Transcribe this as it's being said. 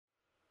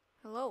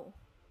Hello.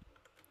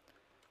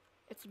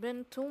 It's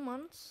been 2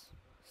 months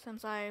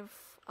since I've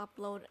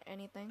uploaded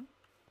anything.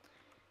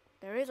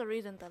 There is a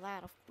reason to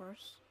that, of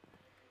course.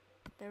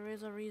 There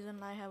is a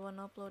reason I haven't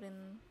uploaded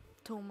in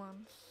 2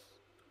 months.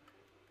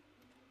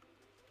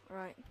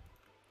 Right.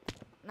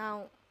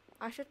 Now,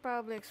 I should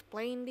probably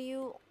explain to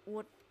you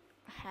what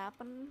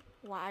happened,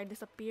 why I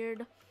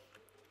disappeared.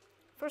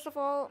 First of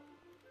all,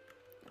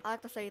 I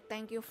like to say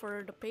thank you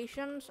for the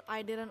patience.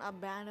 I didn't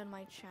abandon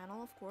my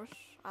channel, of course.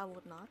 I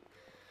would not.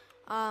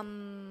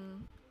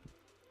 Um,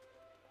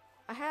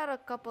 I had a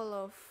couple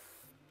of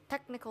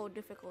technical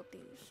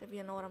difficulties, if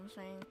you know what I'm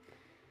saying.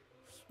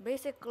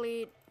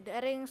 Basically, the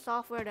editing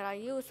software that I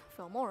use,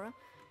 Filmora,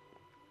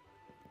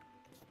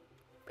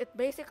 it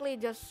basically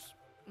just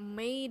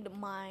made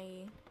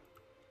my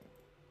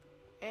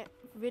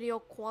video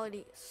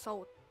quality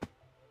so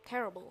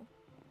terrible,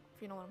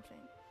 if you know what I'm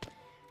saying.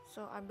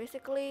 So I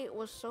basically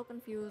was so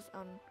confused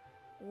on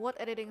what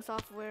editing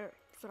software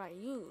should I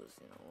use,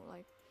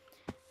 like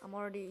I'm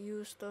already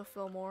used to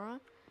Filmora.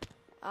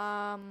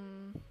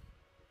 Um,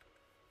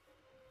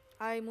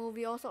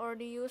 iMovie also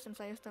already used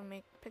since I used to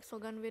make pixel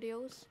gun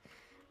videos,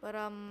 but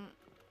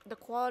the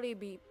quality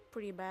be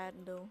pretty bad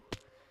though.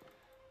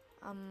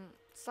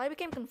 So I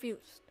became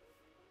confused.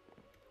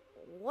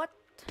 What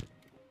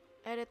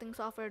editing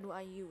software do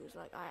I use?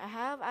 Like I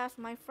have asked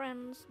my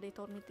friends, they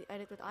told me to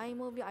edit with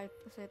iMovie. I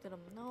said to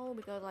them no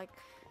because like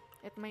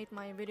it made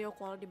my video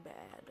quality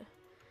bad,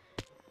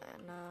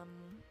 and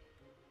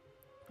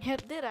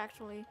it did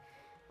actually.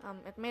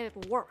 It made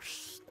it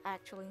worse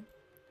actually.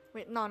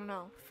 Wait,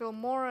 no.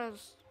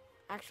 Filmora's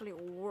actually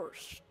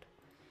worst.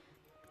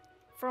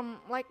 From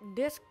like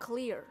this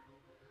clear,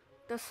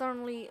 there's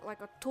suddenly like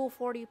a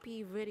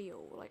 240p video.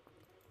 Like,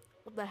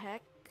 what the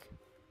heck?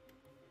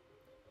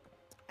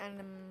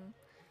 And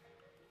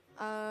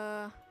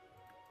uh,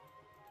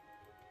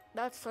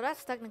 that's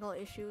technical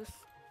issues.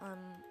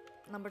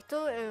 Number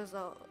two is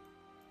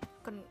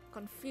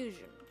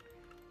confusion.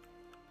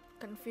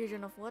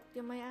 Confusion of what,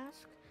 you may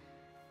ask?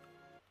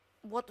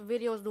 What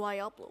videos do I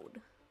upload?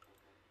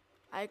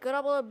 I could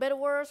upload a bit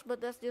worse, but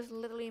that's just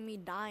literally me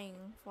dying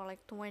for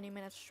like 20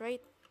 minutes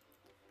straight.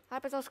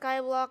 Hypixel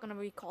Skyblock gonna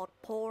be called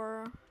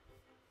poor.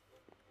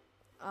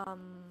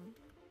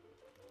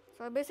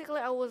 So basically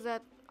I was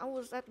at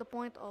the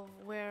point of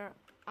where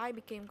I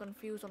became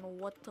confused on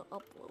what to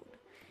upload.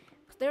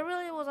 'Cause there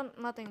really wasn't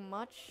nothing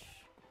much.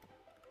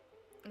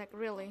 Like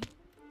really,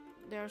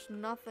 there's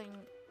nothing.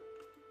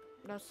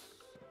 There's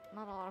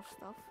not a lot of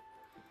stuff.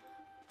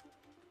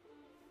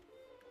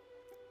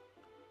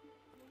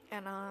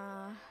 And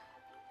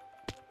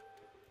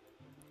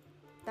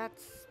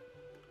that's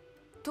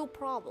two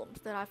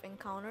problems that I've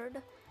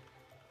encountered.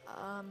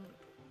 Um,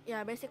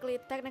 yeah, basically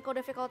technical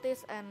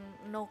difficulties and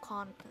no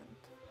content.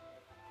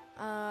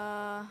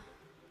 Uh,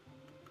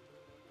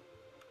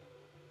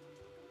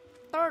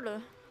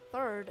 third,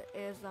 third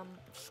is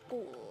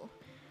school.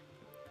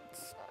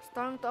 It's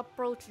starting to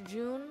approach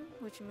June,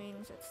 which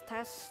means it's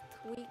test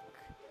week.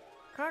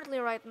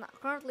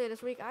 Currently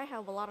this week, I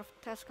have a lot of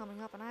tests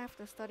coming up, and I have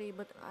to study.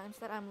 But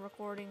instead, I'm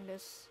recording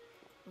this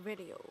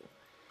video.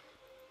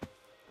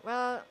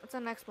 Well, it's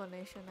an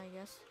explanation, I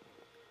guess.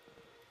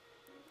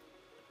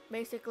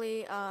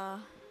 Basically, a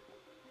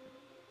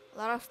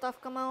lot of stuff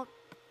come out,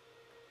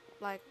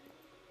 like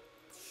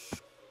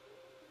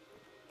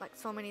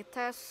so many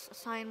tests,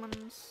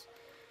 assignments,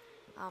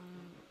 um,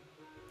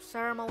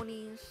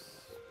 ceremonies.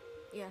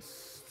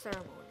 Yes,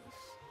 ceremonies.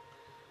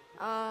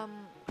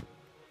 Um,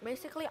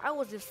 basically, I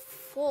was just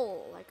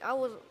full.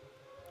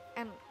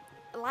 And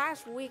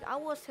last week I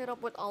was hit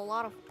up with a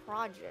lot of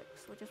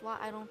projects, which is why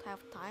I don't have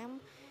time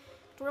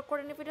to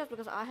record any videos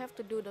because I have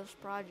to do those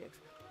projects.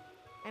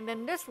 And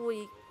then this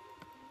week,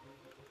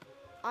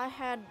 I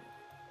had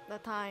the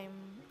time.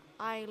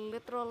 I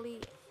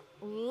literally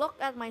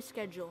looked at my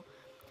schedule,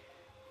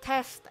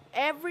 test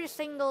every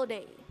single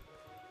day.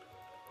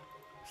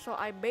 So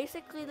I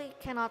basically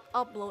cannot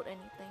upload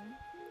anything.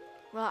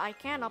 Well, I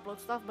can upload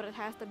stuff, but it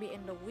has to be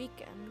in the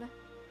weekend.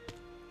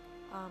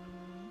 Um.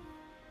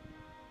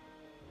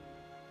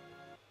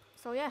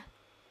 So yeah,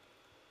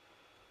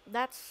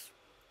 that's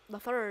the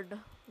third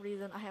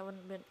reason I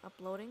haven't been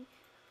uploading.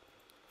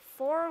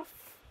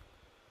 Fourth,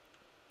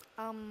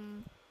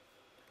 um,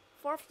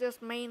 fourth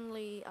just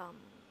mainly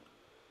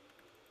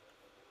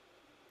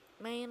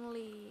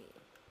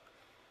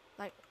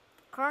like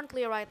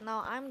currently right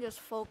now I'm just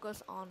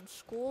focused on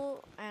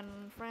school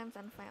and friends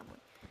and family.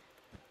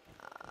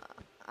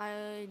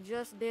 I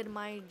just did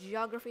my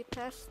geography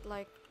test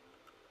like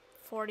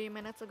 40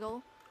 minutes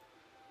ago.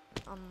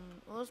 It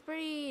was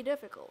pretty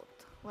difficult.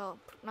 Well,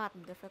 not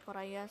difficult,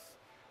 I guess.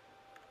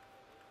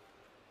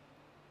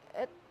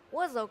 It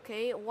was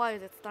okay. Why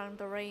is it starting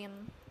to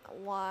rain?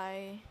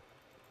 Why?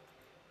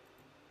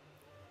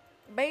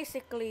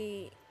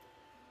 Basically,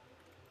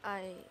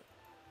 I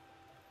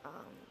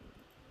um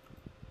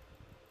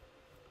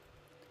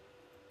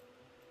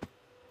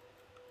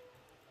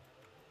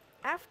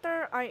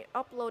after I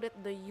uploaded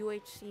the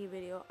UHC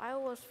video, I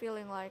was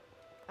feeling like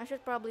I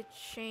should probably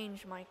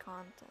change my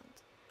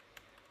content.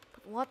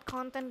 But what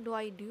content do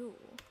I do?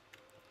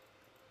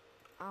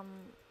 Um,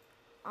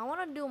 I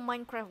want to do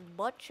Minecraft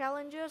butt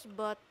challenges,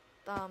 but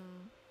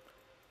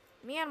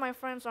me and my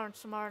friends aren't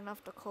smart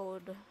enough to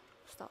code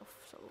stuff.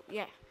 So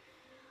yeah.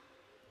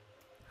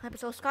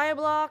 Episode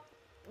Skyblock,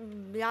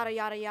 yada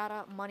yada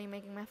yada. Money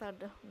making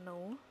method,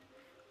 no.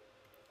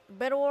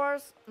 Bed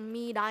Wars,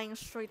 me dying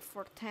straight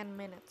for 10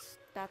 minutes.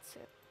 That's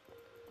it.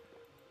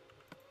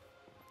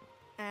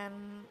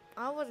 And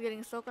I was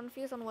getting so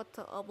confused on what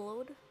to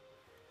upload.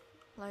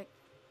 Like,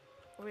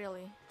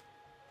 really.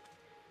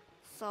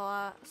 So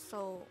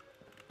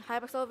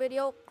Hypixel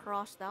video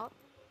crossed out.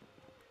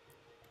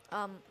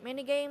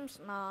 Mini games,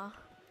 nah.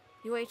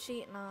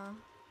 UHC, nah.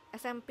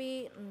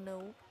 SMP,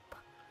 nope.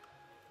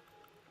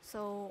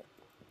 So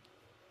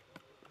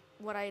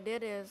what I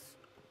did is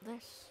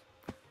this: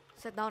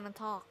 sit down and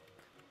talk.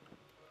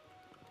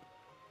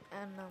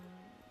 And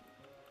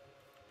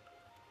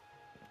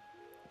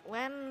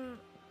when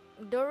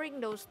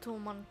during those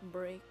 2-month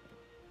break,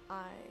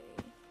 I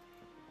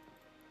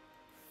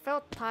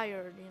felt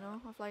tired,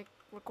 of like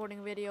recording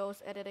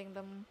videos, editing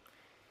them.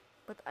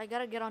 But I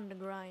gotta get on the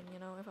grind, if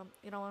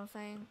you know what I'm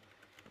saying.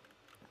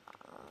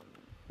 Um,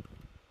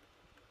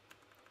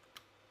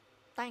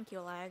 Thank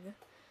you, lag.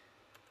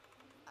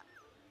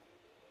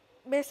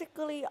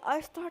 Basically,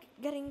 I started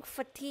getting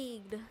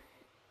fatigued.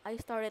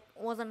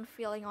 Wasn't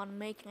feeling on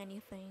making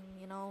anything,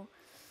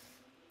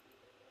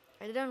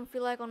 I didn't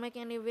feel like on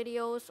making any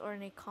videos or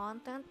any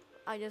content.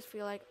 I just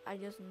feel like I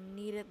just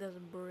needed this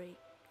break,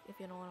 if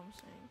you know what I'm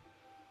saying.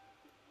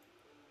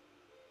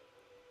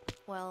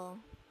 Well,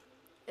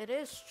 it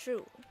is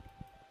true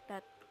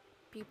that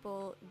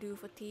people do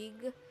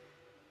fatigue.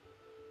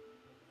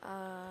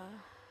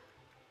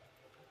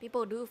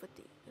 People do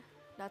fatigue.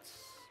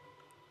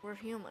 We're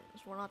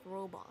humans. We're not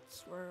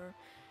robots.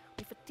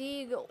 We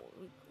fatigue.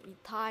 We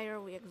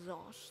tire. We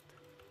exhaust.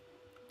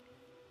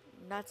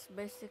 That's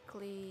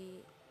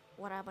basically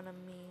what happened to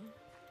me.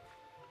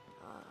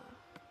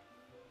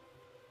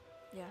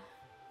 Yeah.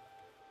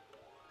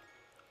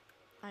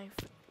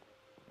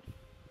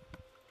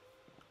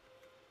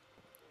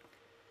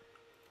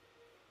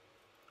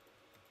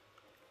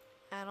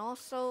 And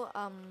also,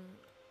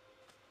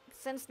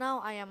 since now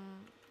I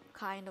am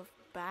kind of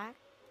back,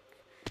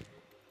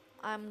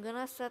 I'm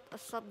gonna set a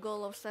sub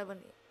goal of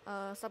 70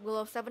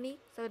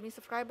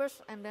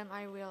 subscribers, and then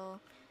I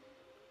will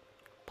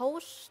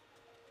post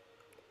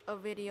a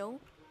video.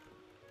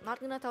 Not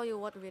gonna tell you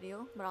what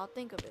video, but I'll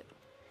think of it.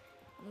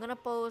 I'm gonna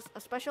post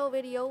a special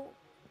video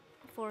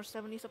for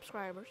 70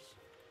 subscribers,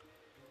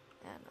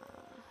 and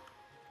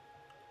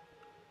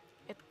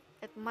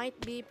it might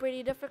be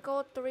pretty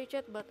difficult to reach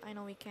it, but I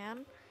know we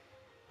can.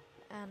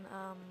 And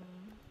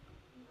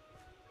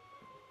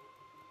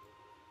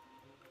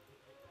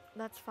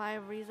that's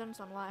 5 reasons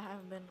on why I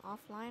have been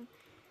offline.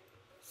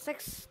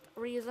 6th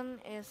reason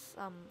is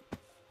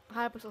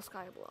Hypixel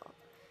Skyblock.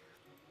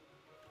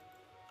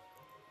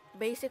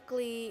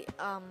 Basically,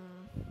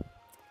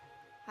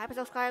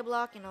 Hypixel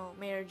Skyblock,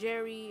 Mayor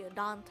Jerry,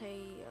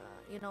 Dante,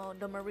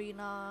 the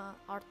Marina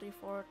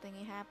R34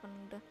 thingy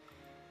happened.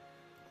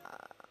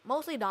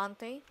 Mostly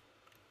Dante,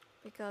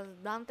 because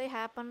Dante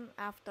happened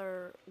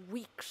after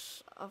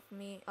weeks of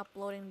me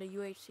uploading the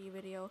UHC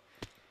video.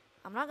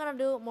 I'm not gonna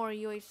do more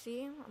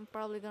UHC. I'm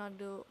probably gonna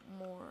do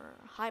more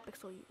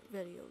Hypixel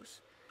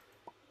videos,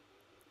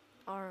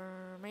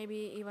 or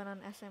maybe even an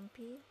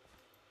SMP.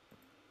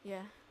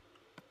 Yeah.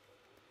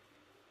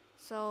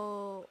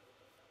 So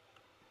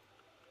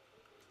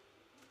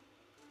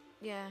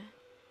yeah.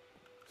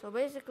 So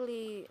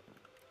basically,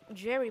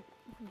 Jerry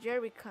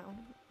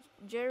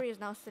is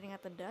now sitting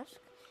at the desk.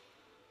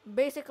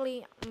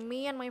 Basically,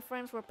 me and my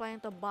friends were planning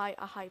to buy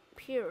a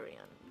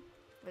Hyperion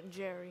with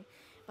Jerry,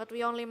 but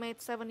we only made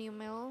 70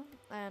 mil,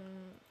 and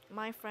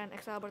my friend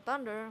Excalibur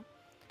Thunder,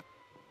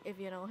 if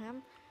you know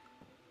him,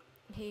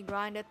 he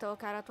grinded to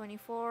Okada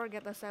 24,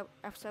 get the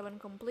F7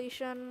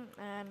 completion,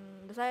 and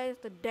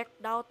decided to deck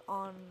out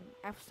on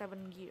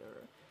F7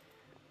 gear.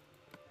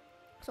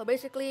 So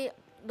basically,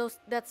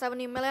 that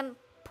 70 million,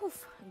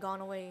 poof,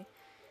 gone away.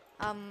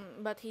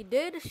 But he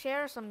did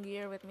share some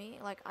gear with me.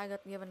 Like, I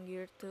got given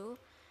gear too.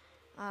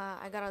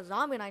 I got a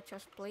Zombie Knight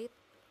chest plate,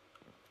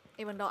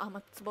 even though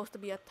I'm supposed to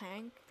be a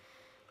tank.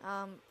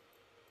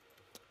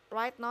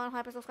 Right now in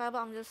Hypixel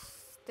Skyblock, I'm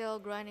just still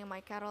grinding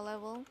my cattle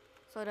level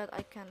so that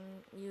I can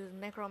use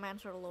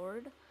Necromancer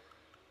Lord.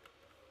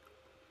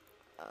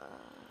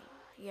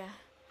 Yeah.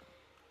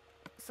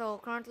 So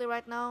currently,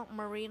 right now,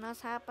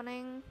 Marina's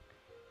happening.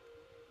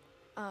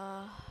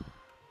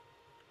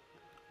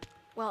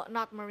 Well,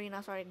 not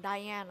Marina, sorry,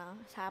 Diana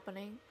is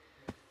happening.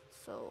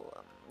 So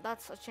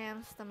that's a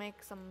chance to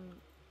make some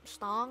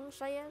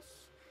stongs, I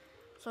guess.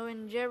 So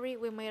in Jerry,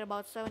 we made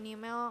about 70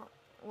 mil.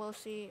 We'll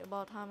see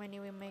about how many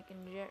we make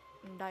in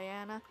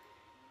Diana.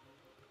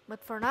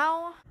 But for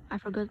now, I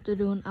forgot to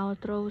do an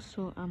outro,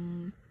 so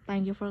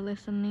thank you for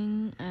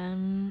listening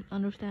and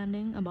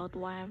understanding about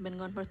why I've been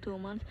gone for 2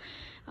 months.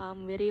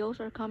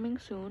 Videos are coming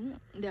soon.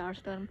 They are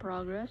still in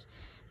progress.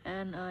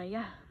 And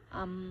yeah,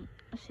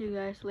 see you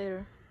guys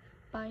later.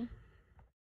 Bye.